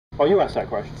Oh, you asked that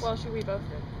question. Well, should we both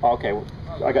did. Oh, okay,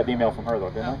 I got the email from her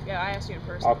though, didn't I? Yeah, I asked you in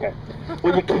person. Okay.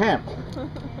 Well, you can't.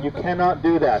 You cannot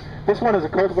do that. This one is a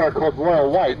cultivar called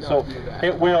Royal White, so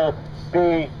it will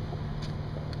be...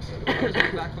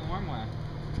 Back the warm way.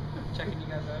 Checking you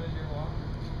guys out as you're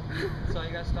walking. Saw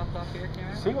you guys stopped off here, came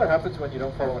out? See what happens when you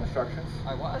don't follow instructions?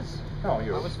 I was. No,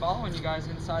 you. I was following you guys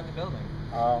inside the building.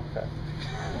 Oh, okay.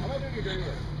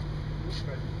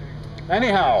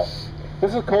 Anyhow, this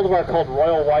is a cultivar called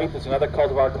Royal White. There's another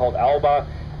cultivar called Alba,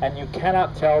 and you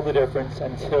cannot tell the difference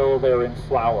until they're in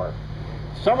flower.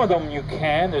 Some of them you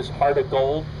can. There's heart of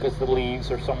gold because the leaves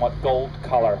are somewhat gold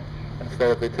color instead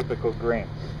of the typical green.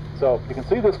 So you can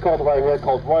see this cultivar here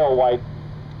called Royal White.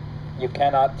 You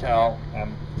cannot tell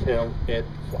until it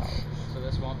flowers. So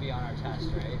this won't be on our test,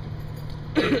 right?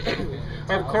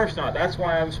 Of course not. That's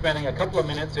why I'm spending a couple of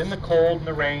minutes in the cold and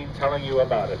the rain telling you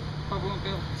about it. But we won't be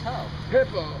able to tell.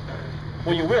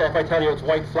 Well, you will if I tell you it's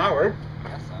white flowered. I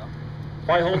guess so. If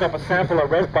I hold up a sample of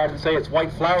Redbud and say it's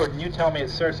white flowered and you tell me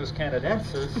it's Cercis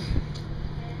canadensis,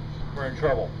 we're in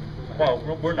trouble. Well,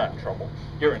 we're not in trouble.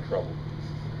 You're in trouble.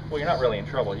 Well, you're not really in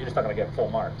trouble. You're just not going to get full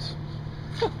marks.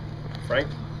 Right?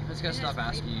 I'm just going to stop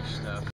asking you stuff.